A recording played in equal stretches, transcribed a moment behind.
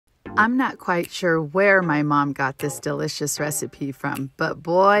I'm not quite sure where my mom got this delicious recipe from, but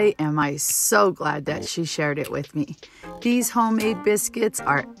boy, am I so glad that she shared it with me. These homemade biscuits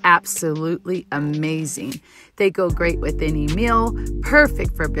are absolutely amazing. They go great with any meal,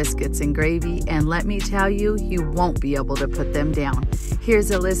 perfect for biscuits and gravy, and let me tell you, you won't be able to put them down.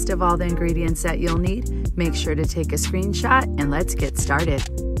 Here's a list of all the ingredients that you'll need. Make sure to take a screenshot and let's get started.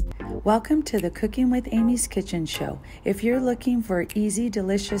 Welcome to the Cooking with Amy's Kitchen Show. If you're looking for easy,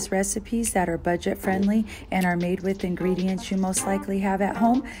 delicious recipes that are budget friendly and are made with ingredients you most likely have at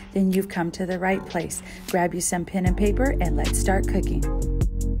home, then you've come to the right place. Grab you some pen and paper and let's start cooking.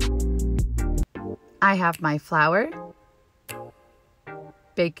 I have my flour,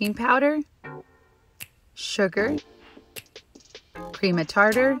 baking powder, sugar, cream of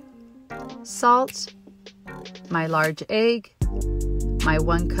tartar, salt, my large egg, my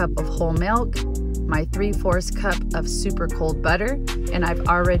 1 cup of whole milk, my 3/4 cup of super cold butter, and I've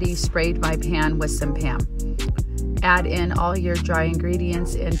already sprayed my pan with some Pam. Add in all your dry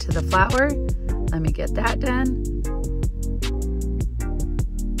ingredients into the flour. Let me get that done.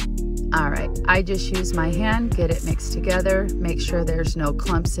 All right, I just use my hand, get it mixed together. Make sure there's no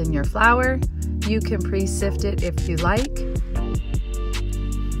clumps in your flour. You can pre-sift it if you like.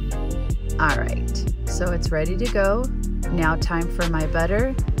 All right, so it's ready to go. Now time for my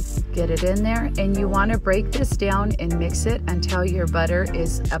butter. Get it in there, and you want to break this down and mix it until your butter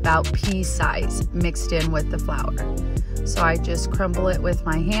is about pea size mixed in with the flour. So I just crumble it with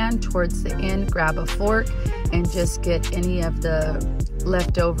my hand towards the end, grab a fork, and just get any of the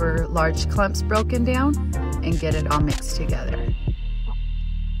leftover large clumps broken down and get it all mixed together.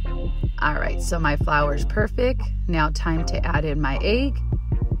 All right, so my flour is perfect. Now time to add in my egg.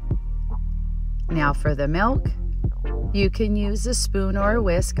 Now for the milk. You can use a spoon or a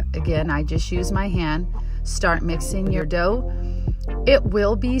whisk. Again, I just use my hand. Start mixing your dough. It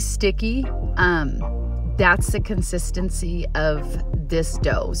will be sticky. That's the consistency of this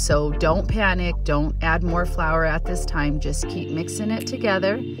dough. So don't panic. Don't add more flour at this time. Just keep mixing it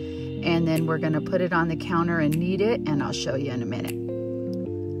together. And then we're going to put it on the counter and knead it, and I'll show you in a minute.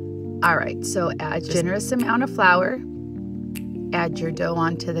 All right, so add a generous amount of flour. Add your dough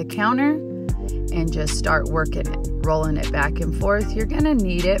onto the counter and just start working it, rolling it back and forth. You're gonna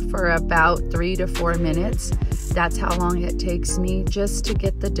knead it for about 3 to 4 minutes. That's how long it takes me just to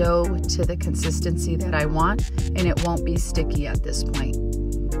get the dough to the consistency that I want, and it won't be sticky at this point.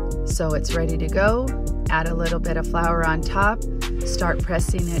 So it's ready to go. Add a little bit of flour on top, start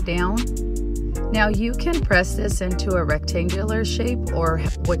pressing it down. Now you can press this into a rectangular shape or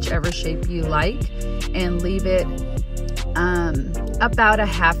whichever shape you like and leave it about a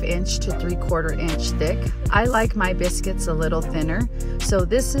 1/2 inch to 3/4 inch thick. I like my biscuits a little thinner, so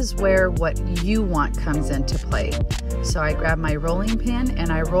this is where what you want comes into play. So I grab my rolling pin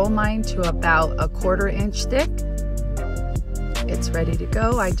and I roll mine to about a 1/4 inch thick. It's ready to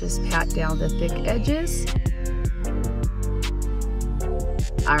go. I just pat down the thick edges.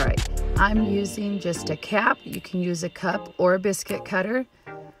 All right, I'm using just a cap. You can use a cup or a biscuit cutter.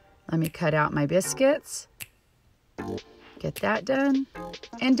 Let me cut out my biscuits. Get that done.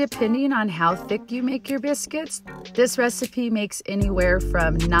 And depending on how thick you make your biscuits, this recipe makes anywhere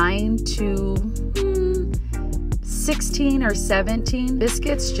from 9 to 16 or 17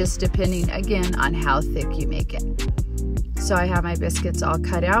 biscuits, just depending again on how thick you make it. So I have my biscuits all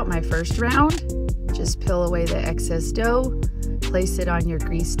cut out, my first round. Just peel away the excess dough, place it on your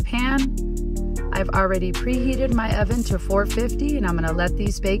greased pan. I've already preheated my oven to 450, and I'm gonna let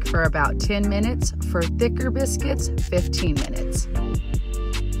these bake for about 10 minutes. For thicker biscuits, 15 minutes.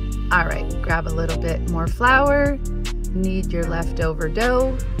 All right, grab a little bit more flour, knead your leftover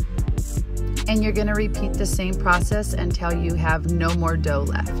dough, and you're gonna repeat the same process until you have no more dough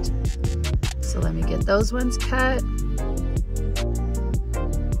left. So let me get those ones cut.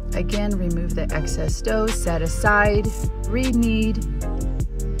 Again, remove the excess dough, set aside, re-knead,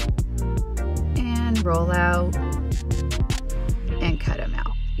 roll out and cut them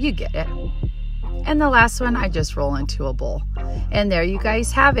out. You get it. And the last one, I just roll into a bowl. And there you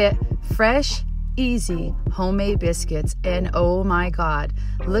guys have it. Fresh, easy, homemade biscuits. And oh my God,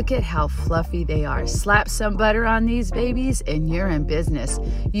 look at how fluffy they are. Slap some butter on these babies and you're in business.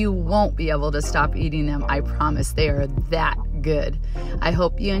 You won't be able to stop eating them. I promise, they are that good. I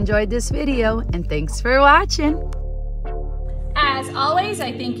hope you enjoyed this video, and thanks for watching. As always,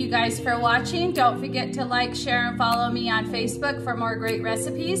 I thank you guys for watching. Don't forget to like, share, and follow me on Facebook for more great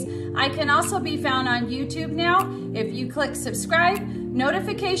recipes. I can also be found on YouTube now. If you click subscribe,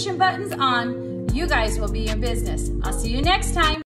 notification buttons on, you guys will be in business. I'll see you next time.